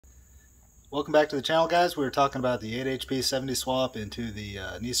Welcome back to the channel, guys. We were talking about the 8HP 70 swap into the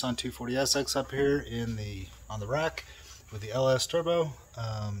Nissan 240SX up here on the rack with the LS turbo.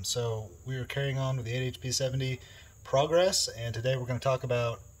 So we are carrying on with the 8HP 70 progress, and today we're going to talk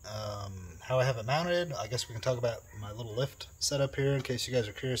about how I have it mounted. I guess we can talk about my little lift setup here in case you guys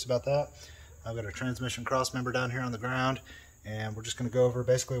are curious about that. I've got a transmission cross member down here on the ground, and we're just going to go over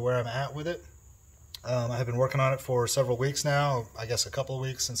basically where I'm at with it. I have been working on it for several weeks now, I guess a couple of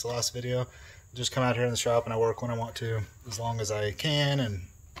weeks since the last video. Just come out here in the shop and I work when I want to, as long as I can, and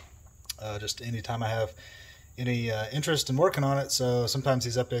just anytime I have any interest in working on it. So sometimes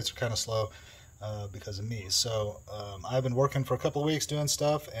these updates are kind of slow because of me. So I've been working for a couple of weeks doing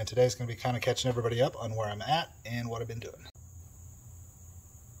stuff, and today's going to be kind of catching everybody up on where I'm at and what I've been doing.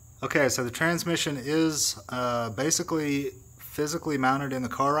 Okay, so the transmission is basically physically mounted in the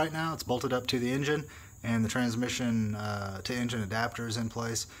car right now. It's bolted up to the engine, and the transmission to engine adapter is in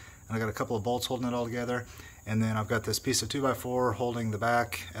place. And I got a couple of bolts holding it all together, and then I've got this piece of 2x4 holding the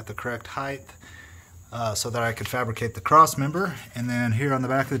back at the correct height so that I could fabricate the cross member. And then here on the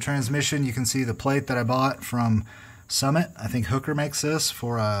back of the transmission you can see the plate that I bought from Summit. I think Hooker makes this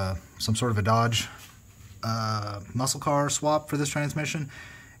for some sort of a Dodge muscle car swap for this transmission,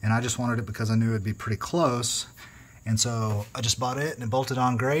 and I just wanted it because I knew it'd be pretty close. And so I just bought it and it bolted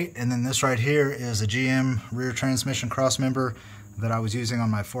on great. And then this right here is a GM rear transmission cross member that I was using on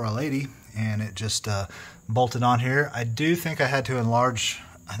my 4L80, and it just bolted on here. I do think I had to enlarge,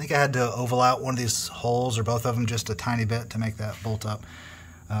 I think I had to oval out one of these holes or both of them just a tiny bit to make that bolt up,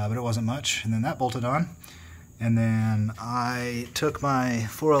 but it wasn't much. And then that bolted on. And then I took my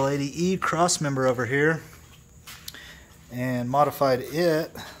 4L80E cross member over here and modified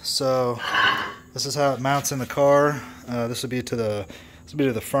it. So this is how it mounts in the car. This would be to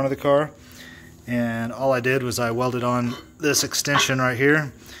the front of the car, and all I did was I welded on this extension right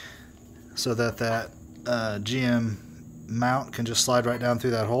here so that GM mount can just slide right down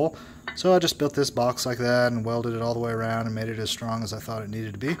through that hole. So I just built this box like that and welded it all the way around and made it as strong as I thought it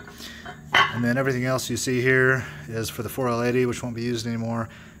needed to be. And then everything else you see here is for the 4L80, which won't be used anymore.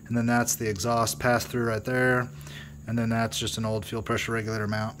 And then that's the exhaust pass-through right there. And then that's just an old fuel pressure regulator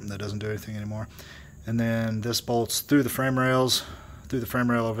mount that doesn't do anything anymore. And then this bolts through the frame rails, through the frame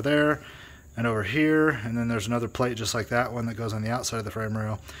rail over there and over here. And then there's another plate just like that one that goes on the outside of the frame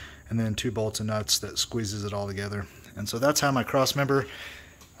rail. And then two bolts and nuts that squeezes it all together. And so that's how my cross member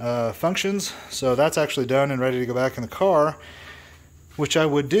functions. So that's actually done and ready to go back in the car, which I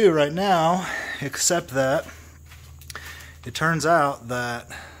would do right now, except that it turns out that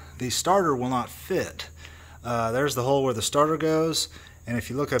the starter will not fit. There's the hole where the starter goes, and if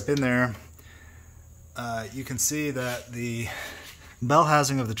you look up in there, you can see that the bell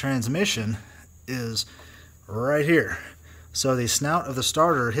housing of the transmission is right here. So the snout of the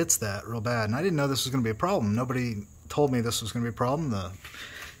starter hits that real bad, and I didn't know this was going to be a problem. Nobody told me this was going to be a problem. The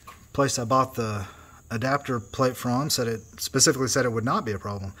place I bought the adapter plate from specifically said it would not be a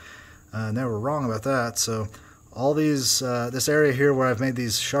problem, and they were wrong about that. So all these, this area here where I've made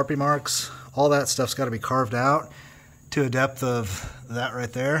these Sharpie marks, all that stuff's got to be carved out to a depth of that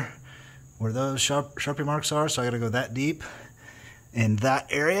right there, where those Sharpie marks are. So I got to go that deep in that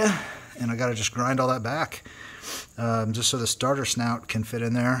area, and I got to just grind all that back, just so the starter snout can fit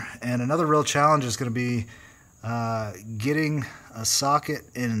in there. And another real challenge is going to be getting a socket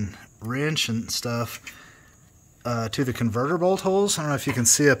and wrench and stuff to the converter bolt holes. I don't know if you can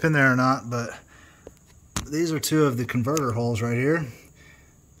see up in there or not, but these are two of the converter holes right here.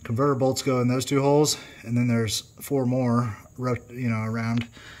 Converter bolts go in those two holes, and then there's four more, around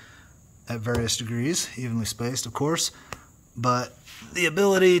at various degrees, evenly spaced, of course. But the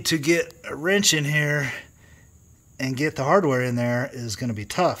ability to get a wrench in here and get the hardware in there is going to be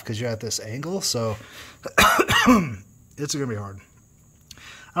tough because you're at this angle. So it's going to be hard.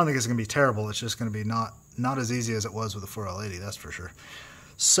 I don't think it's going to be terrible. It's just going to be not as easy as it was with the 4L80, that's for sure.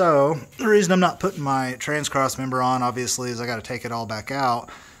 So the reason I'm not putting my trans cross member on, obviously, is I got to take it all back out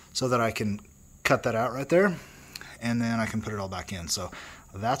so that I can cut that out right there, and then I can put it all back in. So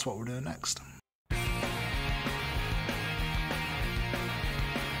that's what we're doing next.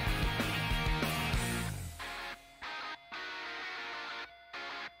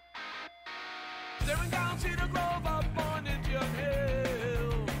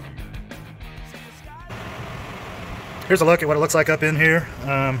 Here's a look at what it looks like up in here,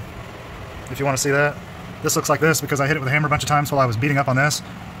 if you want to see that. This looks like this because I hit it with a hammer a bunch of times while I was beating up on this.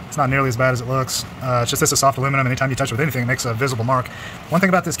 It's not nearly as bad as it looks. It's just this is soft aluminum. Anytime you touch it with anything, it makes a visible mark. One thing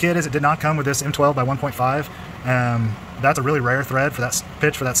about this kit is it did not come with this M12 by 1.5. That's a really rare thread for that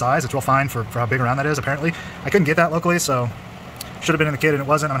pitch, for that size. It's real fine for how big around that is, apparently. I couldn't get that locally, so Should have been in the kit and it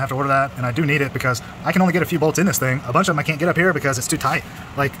wasn't. I'm gonna have to order that, and I do need it because I can only get a few bolts in this thing. A bunch of them I can't get up here because it's too tight.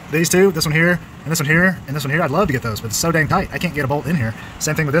 Like these two, this one here, and this one here, and this one here. I'd love to get those, but it's so dang tight. I can't get a bolt in here.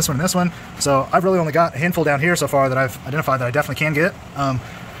 Same thing with this one and this one. So I've really only got a handful down here so far that I've identified that I definitely can get.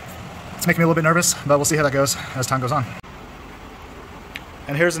 It's making me a little bit nervous, but we'll see how that goes as time goes on.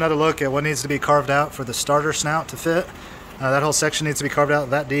 And here's another look at what needs to be carved out for the starter snout to fit. That whole section needs to be carved out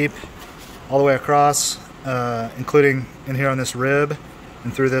that deep, all the way across, including in here on this rib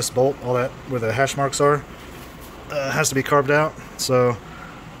and through this bolt, all that where the hash marks are, has to be carved out. So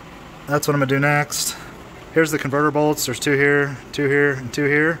that's what I'm gonna do next. Here's the converter bolts. There's two here, and two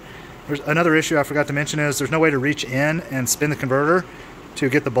here. There's another issue I forgot to mention is there's no way to reach in and spin the converter to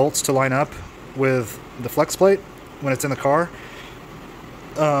get the bolts to line up with the flex plate when it's in the car.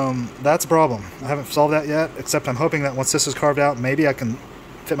 That's a problem. I haven't solved that yet, except I'm hoping that once this is carved out, maybe I can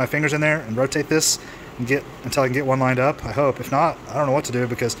fit my fingers in there and rotate this and get until I can get one lined up. I hope. If not, I don't know what to do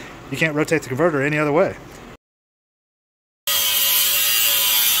because you can't rotate the converter any other way.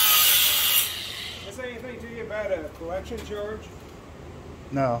 Is there anything to you about a collection charge?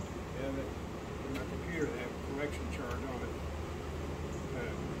 No. Yeah, in my computer they have a collection charge on it.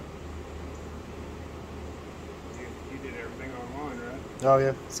 You did everything online, right? Oh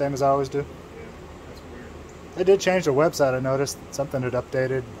yeah, same as I always do. Yeah, that's weird. They did change their website. I noticed something had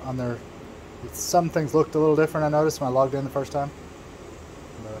updated on their. Some things looked a little different. I noticed when I logged in the first time.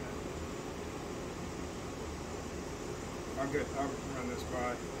 But I'll run this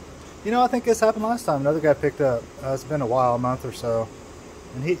by. you know, I think this happened last time. Another guy picked up. It's been a while, a month or so,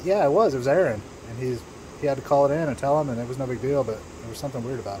 and it was Aaron, and he had to call it in and tell him, and it was no big deal, but there was something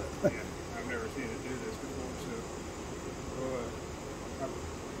weird about it. Yeah, I've never seen it do this before,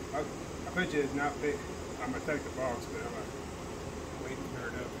 so I bet you it's not big. I'm gonna take the box, but I'm gonna wait and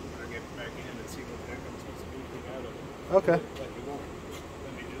turn it up and get it back in and see what the heck I'm supposed to do out of it. Okay. Like you won't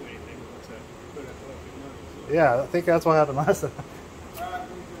let me do anything once I put it up in money. So. Yeah, I think that's what happened last time. Alright,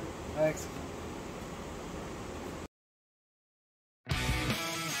 Thanks.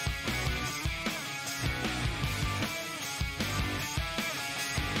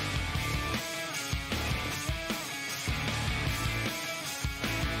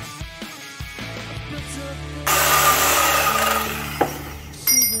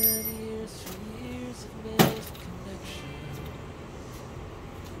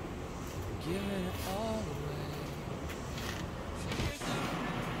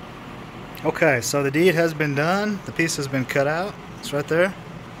 Okay, so the deed has been done. The piece has been cut out. It's right there.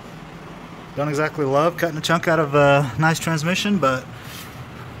 Don't exactly love cutting a chunk out of a nice transmission, but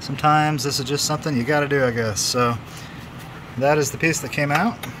sometimes this is just something you gotta do, I guess. So that is the piece that came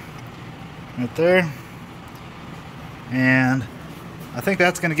out right there. And I think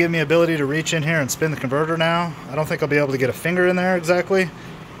that's gonna give me ability to reach in here and spin the converter now. I don't think I'll be able to get a finger in there exactly.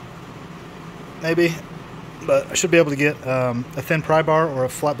 Maybe. But I should be able to get a thin pry bar or a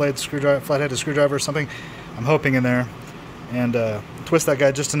flat-headed screwdriver or something. I'm hoping in there, and twist that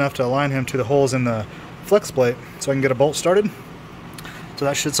guy just enough to align him to the holes in the flex plate so I can get a bolt started. So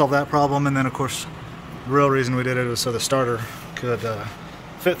that should solve that problem. And then of course the real reason we did it was so the starter could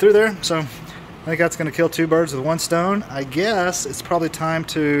fit through there. So I think that's going to kill two birds with one stone. I guess it's probably time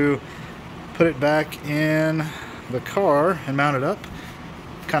to put it back in the car and mount it up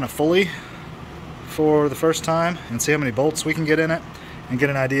kind of fully for the first time and see how many bolts we can get in it and get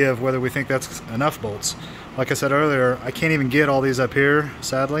an idea of whether we think that's enough bolts. Like I said earlier, I can't even get all these up here,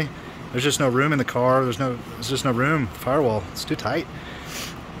 sadly. There's just no room in the car. There's just no room. Firewall, it's too tight.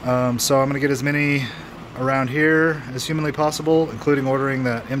 So I'm gonna get as many around here as humanly possible, including ordering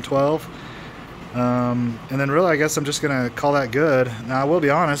that M12. And then really I guess I'm just gonna call that good. Now I will be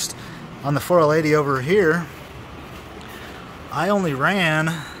honest, on the 4L80 over here, I only ran,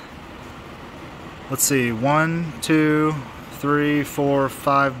 let's see, 1, 2, 3, 4,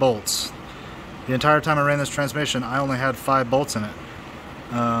 5 bolts. The entire time I ran this transmission, I only had 5 bolts in it.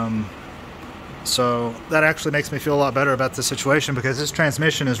 So that actually makes me feel a lot better about the situation because this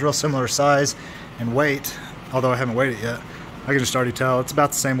transmission is real similar size and weight, although I haven't weighed it yet. I can just already tell it's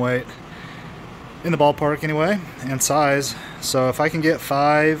about the same weight, in the ballpark anyway, and size. So if I can get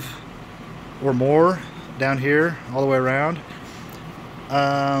 5 or more down here all the way around,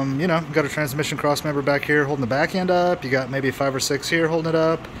 you know, got a transmission cross member back here holding the back end up. You got maybe 5 or 6 here holding it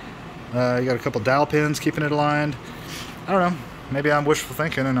up. You got a couple dowel pins keeping it aligned. I don't know. Maybe I'm wishful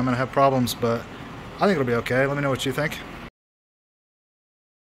thinking and I'm going to have problems, but I think it'll be okay. Let me know what you think.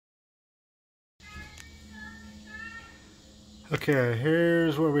 Okay,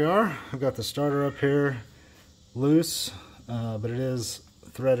 here's where we are. I've got the starter up here loose, but it is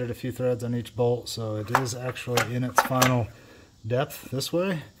threaded, a few threads on each bolt, so it is actually in its final depth this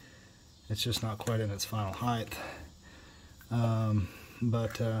way. It's just not quite in its final height.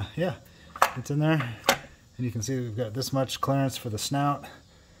 Yeah, it's in there. And you can see we've got this much clearance for the snout.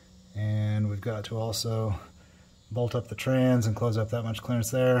 And we've got to also bolt up the trans and close up that much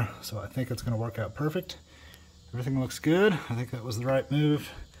clearance there. So I think it's going to work out perfect. Everything looks good. I think that was the right move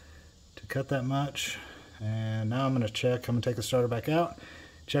to cut that much. And now I'm going to check. I'm going to take the starter back out,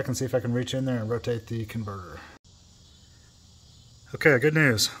 check and see if I can reach in there and rotate the converter. Okay, good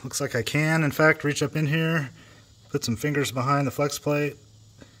news. Looks like I can, in fact, reach up in here, put some fingers behind the flex plate,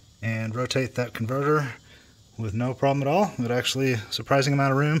 and rotate that converter with no problem at all. With actually a surprising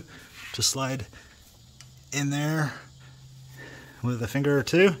amount of room to slide in there with a finger or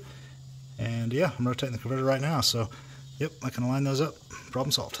two. And yeah, I'm rotating the converter right now. So, yep, I can line those up.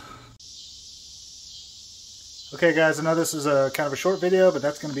 Problem solved. Okay guys, I know this is a kind of a short video, but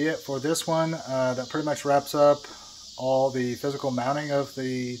that's going to be it for this one. That pretty much wraps up all the physical mounting of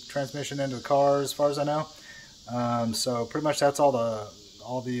the transmission into the car as far as I know. So pretty much that's all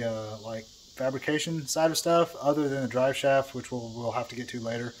the like fabrication side of stuff, other than the drive shaft, which we'll have to get to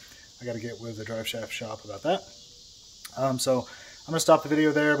later. I got to get with the drive shaft shop about that. So I'm going to stop the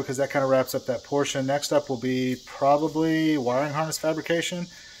video there because that kind of wraps up that portion. Next up will be probably wiring harness fabrication.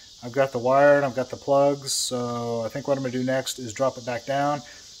 I've got the wire and I've got the plugs, so I think what I'm going to do next is drop it back down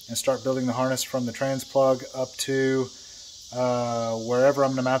and start building the harness from the trans plug up to wherever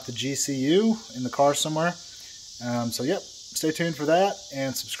I'm going to mount the GCU in the car somewhere. So yep, stay tuned for that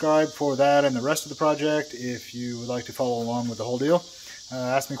and subscribe for that and the rest of the project if you would like to follow along with the whole deal.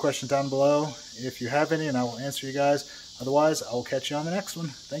 Ask me questions down below if you have any and I will answer you guys. Otherwise, I will catch you on the next one.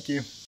 Thank you.